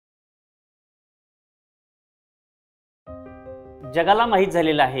जगाला माहीत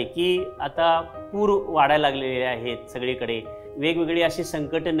झालेलं आहे की आता पूर वाढायला लागलेले आहेत, सगळीकडे वेगवेगळी अशी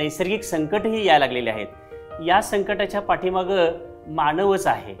संकट, नैसर्गिक संकटही यायला लागलेले आहेत। या संकटाच्या पाठीमागं मानवच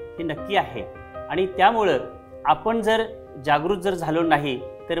आहे, हे नक्की आहे। आणि त्यामुळं आपण जर जागृत जर झालो नाही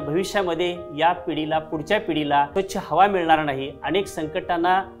तर भविष्यामध्ये या पिढीला, पुढच्या पिढीला स्वच्छ हवा मिळणार नाही, अनेक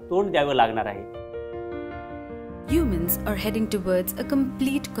संकटांना तोंड द्यावं लागणार आहे। Humans are heading towards a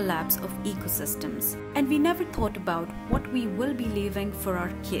complete collapse of ecosystems, and we never thought about what we will be leaving for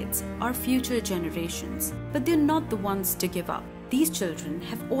our kids, our future generations. But they're not the ones to give up. These children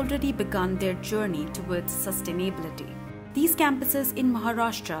have already begun their journey towards sustainability. These campuses in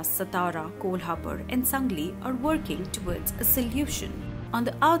Maharashtra, Satara, Kolhapur and Sangli are working towards a solution. On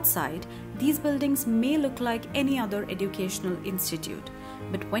the outside, these buildings may look like any other educational institute,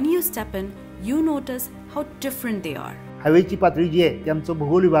 but when you step in, you notice how different they are. हवेची पातळी जी आहे ती आमचं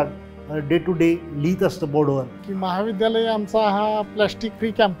भूगोल विभाग day to day लिहित असतं बोर्डवर की महाविद्यालय आमचा हा प्लास्टिक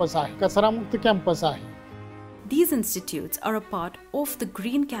फ्री कॅम्पस आहे, कचरामुक्त कॅम्पस आहे। These institutes are a part of the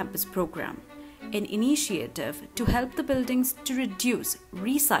Green Campus program, an initiative to help the buildings to reduce,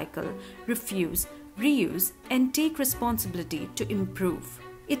 recycle, refuse, reuse and take responsibility to improve.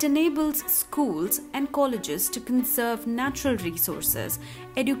 It enables schools and colleges to conserve natural resources,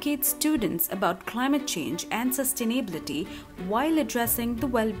 educate students about climate change and sustainability while addressing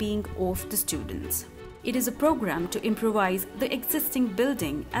the well-being of the students. It is a program to improvise the existing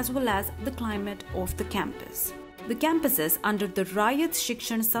building as well as the climate of the campus. The campuses under the Rayat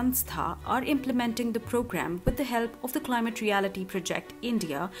Shikshan Sanstha are implementing the program with the help of the Climate Reality Project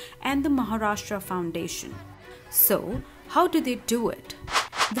India and the Maharashtra Foundation. So, how do they do it?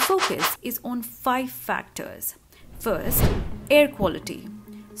 The focus is on 5 factors. First, air quality.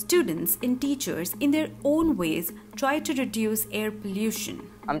 Students and teachers in their own ways try to reduce air pollution.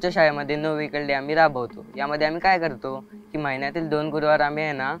 आमच्या शाळेमध्ये no vehicle day आम्ही राबवतो। यामध्ये आम्ही काय करतो की महिन्यातील 2 गुरुवार आम्ही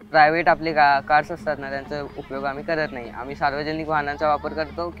आहे ना प्रायव्हेट आपले कार्स असतात ना त्यांचा उपयोग आम्ही करत नाही। आम्ही सार्वजनिक वाहनांचा वापर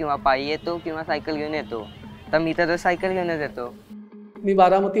करतो किंवा पायी येतो किंवा सायकल घेऊन येतो। तर मी तर सायकल घेऊनच येतो। मी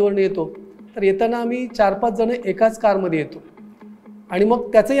बारामतीवरून येतो तर येताना आम्ही 4-5 जण एकाच कारमध्ये येतो आणि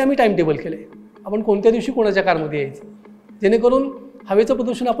मग त्याचंही आम्ही टाइम टेबल केलंय, आपण कोणत्या दिवशी कोणाच्या कारमध्ये यायचं जेणेकरून हवेचं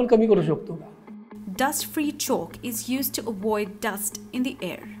प्रदूषण आपण कमी करू शकतो। Dust free chalk is used to avoid dust in the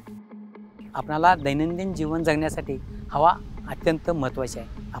air. आपल्याला दैनंदिन जीवन जगण्यासाठी हवा अत्यंत महत्त्वाची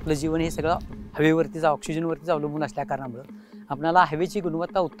आहे। आपलं जीवन हे सगळं हवेवरतीच, ऑक्सिजनवरतीच अवलंबून असल्या कारणामुळे आपल्याला हवेची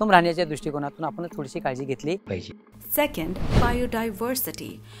गुणवत्ता उत्तम राहण्याच्या दृष्टिकोनातून आपण थोडीशी काळजी घेतली पाहिजे। Second,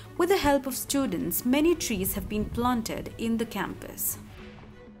 biodiversity. With the help of students, many trees have been planted in the campus.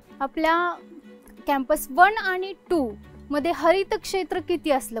 आपल्या कॅम्पस 1 आणि 2 मध्ये हरित क्षेत्र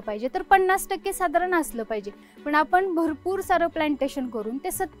किती असलं पाहिजे तर 50% साधारण असलं पाहिजे, पण आपण भरपूर सारं प्लांटेशन करून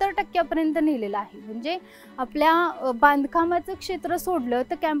ते 70% पर्यंत नेलेलं आहे। म्हणजे आपल्या बांधकामाचं क्षेत्र सोडलं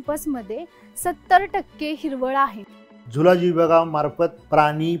तर कॅम्पसमध्ये 70% हिरवळ आहे। झुलॉजी विभागामार्फत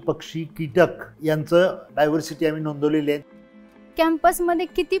प्राणी, पक्षी, कीटक यांचं डायव्हर्सिटी आम्ही नोंदवलेली आहे। कॅम्पसमध्ये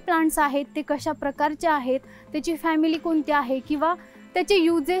किती प्लांट्स आहेत, ते कशा प्रकारचे आहेत, त्याची फॅमिली कोणती आहे किंवा त्याचे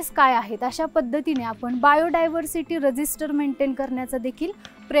युजेस काय आहेत, अशा पद्धतीने आपण बायोडायव्हर्सिटी रजिस्टर मेंटेन करण्याचा देखील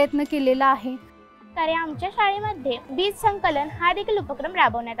प्रयत्न केलेला आहे। तर आमच्या शाळेमध्ये बीज संकलन हा देखील उपक्रम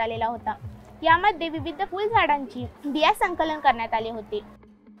राबवण्यात आलेला होता। यामध्ये विविध फुलझाडांची बिया संकलन करण्यात आले होते।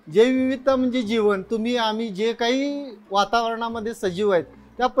 जैवविविधता म्हणजे जीवन। तुम्ही आम्ही जे काही वातावरणामध्ये सजीव आहेत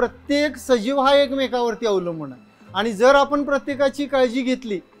त्या प्रत्येक सजीव हा एकमेकावरती अवलंबून आहे आणि जर आपण प्रत्येकाची काळजी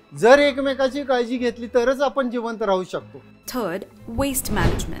घेतली, जर एकमेकाची काळजी घेतली तरच आपण जिवंत राहू शकतो। Third, waste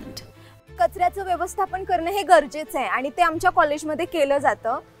management. कचऱ्याचं व्यवस्थापन करणं हे गरजेचं आहे आणि ते आमच्या कॉलेजमध्ये केलं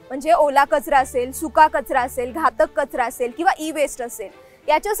जातं। म्हणजे ओला कचरा असेल, सुका कचरा असेल, घातक कचरा असेल किंवा ई वेस्ट असेल,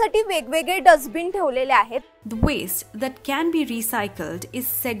 याच्यासाठी वेगवेगळे डस्टबिन ठेवलेले आहेत। The waste that can be recycled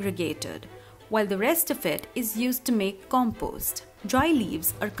is segregated, while the rest of it is used to make compost. Dry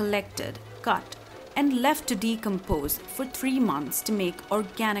leaves are collected, cut, and left to decompose for 3 months to make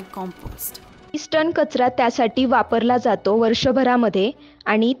organic compost. 30 ton कचरा त्यासाठी वापरला जातो वर्षभरामध्ये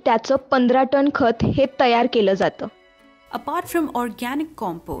आणि त्याचं 15 ton खत हे तयार केलं जातं। Apart from organic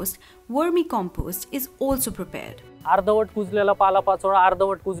compost, vermi compost is also prepared. अर्धवट कुजलेला पालापाचोळा,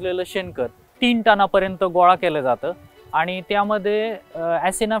 अर्धवट कुजलेलं शेणखत 3 टनापर्यंत गोळा केलं जातं आणि त्यामध्ये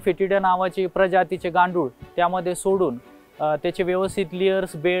ॲसिनाफिटिडा नावाची प्रजातीचे गांडूळ त्यामध्ये सोडून त्याचे व्यवस्थित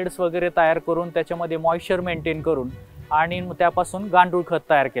लेयर्स, बेड्स वगैरे तयार करून त्याच्यामध्ये मॉइश्चर मेंटेन करून आणि त्यापासून गांडूळ खत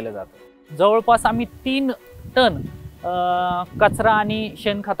तयार केलं जातं। जवळपास आम्ही 3 टन कचरा आणि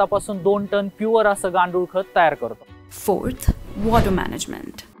शेणखतापासून 2 टन प्युअर असं गांडूळ खत तयार करतो। Fourth, water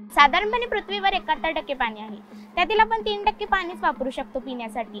management. साधारणपणे पृथ्वीवर 71% पाणी आहे, त्यातील आपण 3% पाणीच वापरू शकतो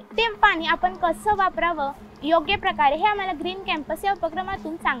पिण्यासाठी. ते पाणी आपण कसं वापरावं योग्य प्रकारे हे आम्हाला ग्रीन कॅम्पस या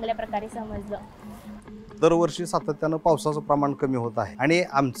उपक्रमातून चांगल्या प्रकारे समजलं. दरवर्षी सातत्यानं पावसाचं प्रमाण कमी होत आहे आणि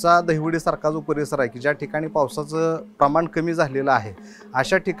आमचा दहिवडीसारखा जो परिसर आहे की ज्या ठिकाणी पावसाचं प्रमाण कमी झालेलं आहे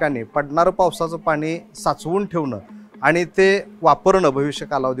अशा ठिकाणी पडणारं पावसाचं पाणी साचवून ठेवणं आणि ते वापरणं भविष्य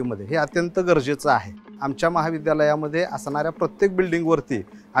कालावधीमध्ये हे अत्यंत गरजेचं आहे. आमच्या महाविद्यालयामध्ये असणाऱ्या प्रत्येक बिल्डिंगवरती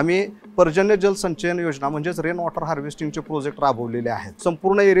आम्ही पर्जन्य जल संचयन योजना म्हणजेच रेन वॉटर हार्वेस्टिंगचे प्रोजेक्ट राबवलेले आहेत.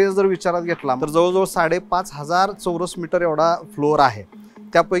 संपूर्ण एरिया जर विचारात घेतला तर जवळजवळ 5,500 चौरस मीटर एवढा फ्लोअर आहे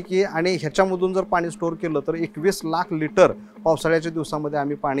त्यापैकी, आणि ह्याच्यामधून जर पाणी स्टोअर केलं तर 21 लाख लिटर पावसाळ्याच्या दिवसामध्ये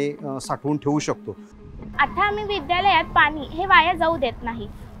आम्ही पाणी साठवून ठेवू शकतो. आता आम्ही विद्यालयात पाणी हे वाया जाऊ देत नाही.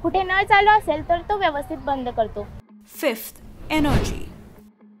 कुठे नळ चालू असेल तर तो व्यवस्थित बंद करतो. 5th, energy.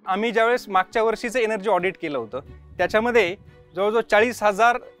 आम्ही ज्यावेळेस मागच्या वर्षीचं एनर्जी ऑडिट केलं होतं त्याच्यामध्ये जवळजवळ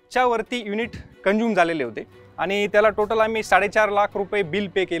 40,000च्या वरती युनिट कंझ्युम झालेले होते आणि त्याला टोटल आम्ही 4.5 लाख रुपये बिल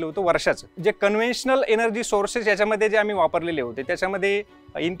पे केलं होतं वर्षाचं. जे कन्व्हेन्शनल एनर्जी सोर्सेस याच्यामध्ये जे आम्ही वापरलेले होते त्याच्यामध्ये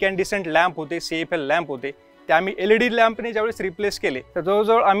इनकॅन्डिसेंट लॅम्प होते, CFL लॅम्प होते, ते आम्ही LED लॅम्पने ज्यावेळेस रिप्लेस केले तर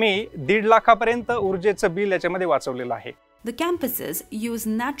जवळजवळ आम्ही 1.5 लाखापर्यंत ऊर्जेचं बिल याच्यामध्ये वाचवलेलं आहे. The campuses use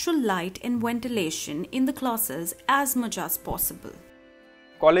natural light and ventilation in the classes as much as possible.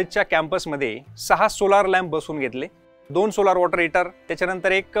 कॉलेजच्या कॅम्पसमध्ये 6 सोलार लॅम्प बसवून घेतले, 2 सोलार वॉटर हीटर,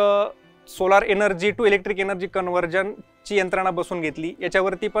 त्याच्यानंतर एक solar energy to electric energy कन्व्हर्जनची यंत्रणा बसवून घेतली.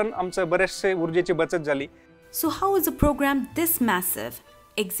 याच्यावरती पण आमचं बरेचसे ऊर्जेची बचत झाली. So how is a program this massive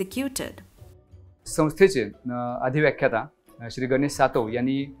executed? संस्थेचे अधिव्याख्याता श्री गणेश सातव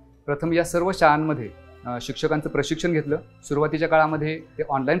यांनी प्रथम या सर्व शाळांमध्ये शिक्षकांचं प्रशिक्षण घेतलं. सुरुवातीच्या काळामध्ये ते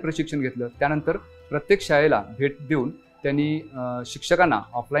ऑनलाईन प्रशिक्षण घेतलं. त्यानंतर प्रत्येक शाळेला भेट देऊन त्यांनी शिक्षकांना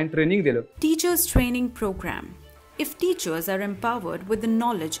ऑफलाईन ट्रेनिंग दिलं. Teachers training program. If teachers are empowered with the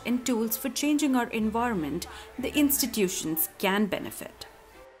knowledge and tools for changing our environment, the institutions can benefit.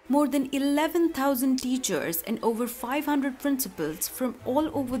 More than 11,000 teachers and over 500 principals from all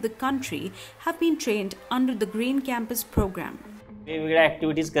over the country have been trained under the Green Campus program. वेगवेगळ्या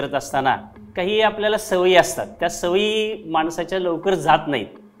activities करत असताना काही आपल्याला सवयी असतात, त्या सवयी माणसाच्या लवकर जात नाहीत.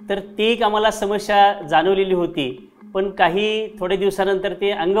 तर ती एक आम्हाला समस्या जाणवलेली होती, पण काही थोडे दिवसानंतर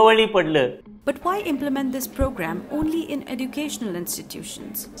ते अंगवळणी पडलं. But why implement this program only in educational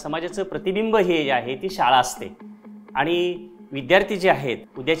institutions? समाजाचं प्रतिबिंब हे जे आहे ती शाळा असते आणि विद्यार्थी जे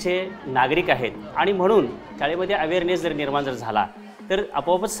आहेत उद्याचे नागरिक आहेत आणि म्हणून शाळेमध्ये अवेअरनेस जर निर्माण जर झाला तर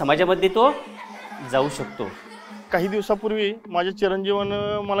आपोआपच समाजामध्ये तो जाऊ शकतो. काही दिवसापूर्वी माझे चिरंजीवन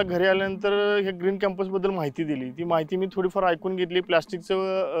मला घरी आल्यानंतर हे ग्रीन कॅम्पसबद्दल माहिती दिली. ती माहिती मी थोडीफार ऐकून घेतली.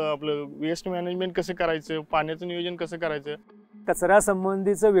 प्लास्टिकचं आपलं वेस्ट मॅनेजमेंट कसं करायचं, पाण्याचं नियोजन कसं करायचं,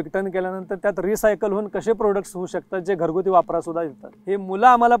 कचऱ्यासंबंधीचं विघटन केल्यानंतर त्यात रिसायकल होऊन कसे प्रोडक्ट्स होऊ शकतात जे घरगुती वापरासुद्धा येतात, हे मुलं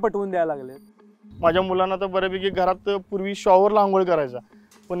आम्हाला पटवून द्यायला लागले. माझ्या मुलांना तर बऱ्यापैकी घरात पूर्वी शॉवरला आंघोळ करायचा,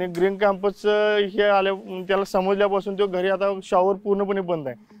 पण एक ग्रीन कॅम्पस हे आल्या त्याला समजल्यापासून तो घरी आता शॉवर पूर्णपणे बंद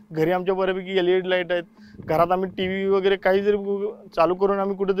आहे. घरी आमच्या बऱ्यापैकी LED लाईट आहेत. घरात आम्ही TV वगैरे काही जरी चालू करून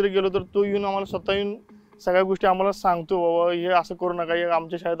आम्ही कुठेतरी गेलो तर तो येऊन आम्हाला स्वतः येऊन सगळ्या गोष्टी आम्हाला सांगतो, बाबा हे असं करू नका, हे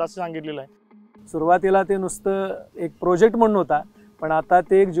आमच्या शाळेत असं सांगितलेलं आहे. सुरुवातीला ते नुसतं एक प्रोजेक्ट म्हणून होता, पण आता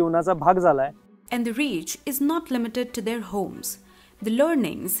ते एक जीवनाचा भाग झाला आहे. And the reach is not limited to their homes. The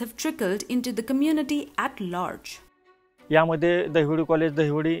learnings have trickled into the community at large. यामध्ये दहिवडी कॉलेज,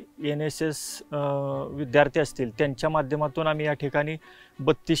 दहिवडी NSS विद्यार्थी असतील त्यांच्या माध्यमातून आम्ही या ठिकाणी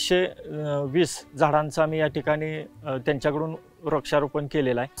 3220 झाडांचं आम्ही या ठिकाणी त्यांच्याकडून वृक्षारोपण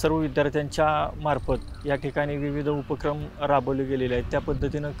केलेलं आहे. सर्व विद्यार्थ्यांच्या मार्फत या ठिकाणी विविध उपक्रम राबवले गेलेले आहेत. त्या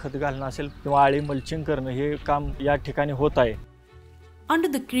पद्धतीनं खत घालणं असेल किंवा आळी मल्चिंग करणं हे काम या ठिकाणी होत आहे. Under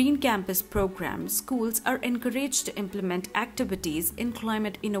the Green Campus program, schools are encouraged to implement activities in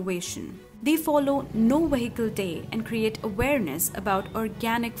climate innovation. They follow No Vehicle Day and create awareness about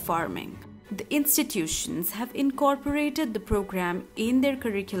organic farming. The institutions have incorporated the program in their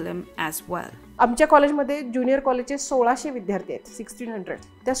curriculum as well. आमच्या कॉलेजमध्ये junior कॉलेजचे 1600 विद्यार्थी आहेत, 1600.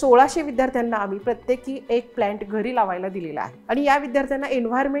 त्या 1600 विद्यार्थ्यांना आम्ही प्रत्येकी एक प्लांट घरी लावायला दिलेला आहे आणि या विद्यार्थ्यांना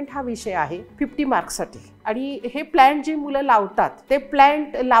एन्व्हायरमेंट हा विषय आहे 50 मार्क्ससाठी. आणि हे प्लांट जी मुलं लावतात ते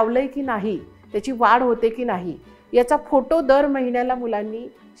प्लांट लावलंय की नाही, त्याची वाढ होते की नाही याचा फोटो दर महिन्याला मुलांनी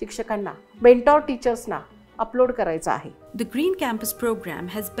शिक्षकांना, मेंटॉर टीचर्सना अपलोड करायचा आहे. The Green Campus program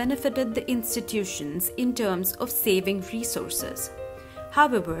has benefited the institutions in terms of saving resources.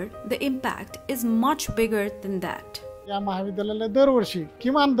 However, the impact is much bigger than that. या महाविद्यालयाला दरवर्षी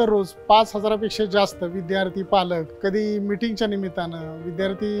किमान दररोज 5000पेक्षा जास्त विद्यार्थी, पालक कधी मीटिंगच्या निमित्तानं,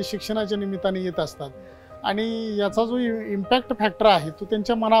 विद्यार्थी शिक्षणाच्या निमित्ताने येत असतात आणि याचा जो इम्पॅक्ट फॅक्टर आहे तो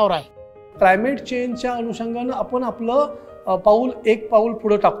त्यांच्या मनावर आहे. क्लायमेट चेंजच्या अनुषंगानं आपण आपलं एक पाऊल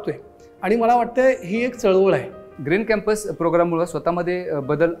पुढे टाकतोय आणि मला वाटतं ही एक चळवळ आहे. ग्रीन कॅम्पस प्रोग्राममुळे स्वतःमध्ये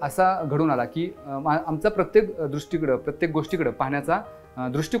बदल असा घडून आला की आमचा प्रत्येक गोष्टीकडं पाहण्याचा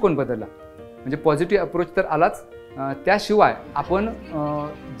दृष्टिकोन बदलला. म्हणजे पॉझिटिव्ह अप्रोच तर आलाच, त्याशिवाय आपण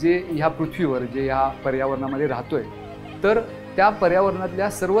जे ह्या पृथ्वीवर जे ह्या पर्यावरणामध्ये राहतोय तर त्या पर्यावरणातल्या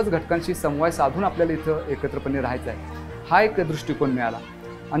सर्वच घटकांशी समन्वय साधून आपल्याला इथं एकत्रपणे राहायचं आहे, हा एक दृष्टिकोन मिळाला.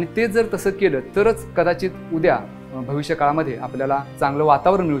 आणि ते जर तसं केलं तरच कदाचित उद्या भविष्य काळामध्ये आपल्याला चांगलं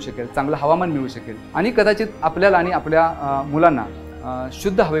वातावरण मिळू शकेल, चांगलं हवामान मिळू शकेल आणि कदाचित आपल्याला आणि आपल्या मुलांना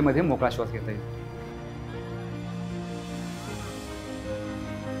शुद्ध हवेमध्ये मोकळा श्वास घेता येईल.